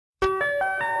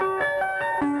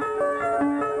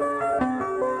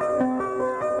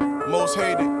most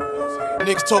hated.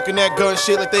 Niggas talking that gun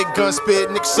shit like they gun spit.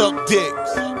 Niggas suck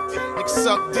dicks. Niggas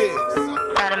suck dicks.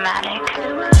 Automatic.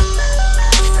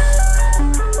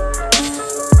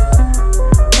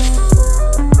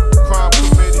 Crime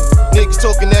committee. Niggas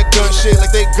talking that gun shit like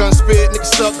they gun spit.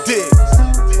 Niggas suck dicks.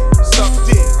 Suck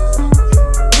dicks.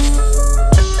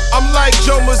 I'm like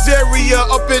Joe Mazzeria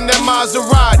up in that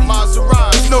Maserati.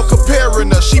 There's no comparing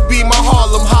her. She be my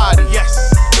Harlem hottie. Yes.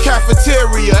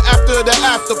 Cafeteria after the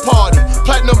after party.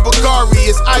 Platinum Bulgari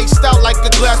is iced out like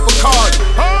a glass Bacardi.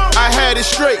 I had it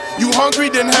straight. You hungry?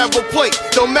 Then have a plate.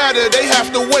 Don't matter, they have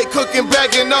to wait. Cooking,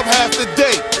 bagging up half the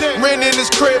day. Ran in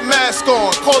his crib, mask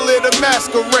on. Call it a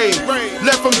masquerade.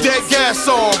 Left him dead gas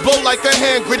on. Blow like a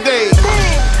hand grenade.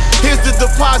 Here's the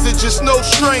deposit, just no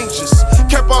strangers.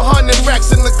 Kept 100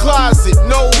 racks in the closet,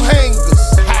 no hangers.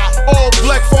 All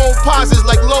black phone posits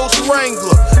like Los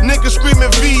Wrangler. Niggas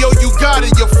screaming VO, you got it,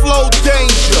 your flow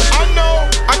danger. I know.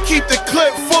 I keep the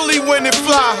clip fully when it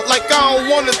fly, like I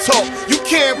don't wanna talk. You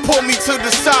can't pull me to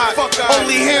the side.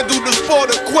 Only handle the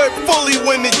sport equipped fully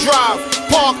when it drive.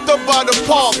 Parked up by the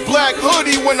park, black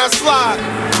hoodie when I slide.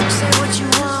 Say what you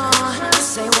want,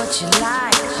 say what you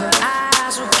like. Her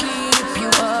eyes will keep you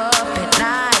up at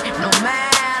night. No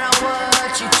matter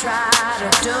what you try to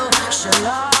do, she'll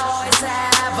always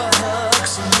have her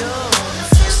hooks in you.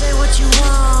 Say what you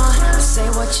want, say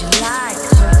what you like.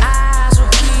 Her eyes will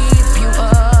keep you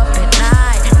up at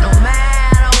night. No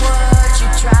matter what you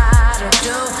try to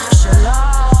do, she'll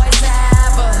always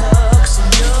have her hooks in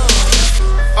you.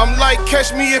 I'm like,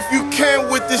 catch me if you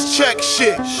can with this check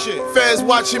shit. Feds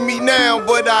watching me now,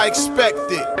 but I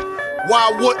expect it.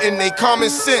 Why wouldn't they? Common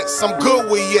sense, I'm good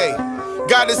with yay.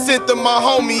 Got it sent to my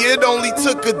homie, it only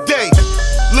took a day.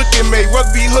 Look at me,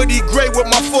 rugby hoodie gray with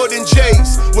my foot in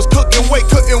J's. Was cooking weight,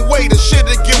 couldn't wait, a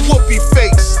shit'd get whoopee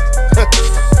face.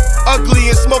 Ugly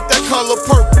and smoke that color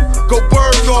purple. Go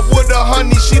bird off with a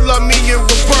honey, she love me in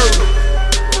Roberta.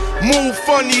 Move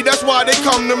funny, that's why they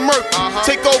come to murk.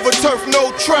 Take over turf,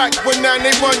 no track, but now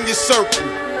they run your circle.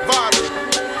 Vado.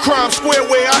 Crime square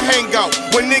where I hang out.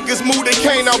 When niggas move they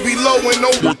cane, I'll be low and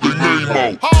know what they name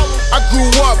out. I grew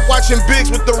up watching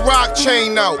Biggs with the rock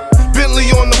chain out. Bentley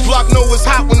on the block know it's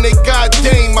hot when they got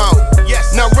Dame out.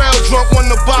 Now rail drunk won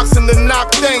the box and the knock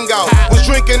thing out. Was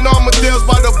drinking Armadales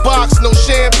by the box, no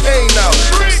champagne out.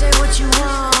 Say what you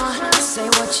want, say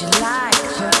what you like.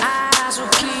 Her eyes will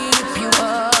keep you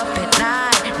up at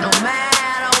night. No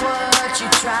matter what you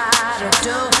try to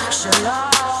do, she'll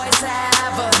always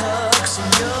have her hooks in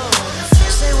you.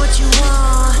 Say what you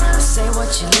want, say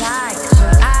what you like.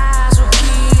 Her eyes will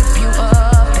keep you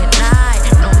up at night.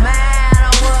 No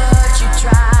matter what you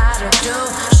try to do,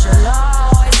 she'll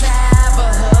always have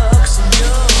her hooks in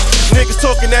you. Niggas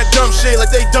talking that dumb shit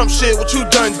like they dumb shit, what you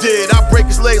done did. I break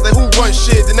his legs like who run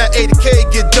shit, then that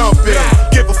 80K get dumping.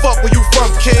 Give a fuck where you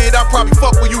from, kid. I probably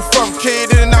fuck where you from,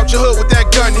 kid. In and out your hood with that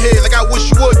gun head, like I wish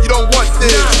you would, you don't want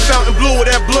this. Fountain blue with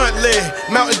that blunt lid,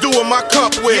 Mountain Dew in my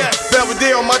cup with.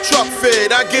 Belvedere on my truck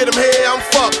fed, I get them here, I'm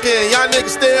fucking. Y'all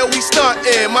niggas there, we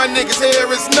stuntin'. My niggas here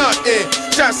is nothing.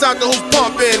 Shouts out to who's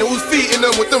pumping and who's feeding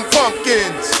them with them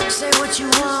pumpkins. Say what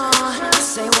you want.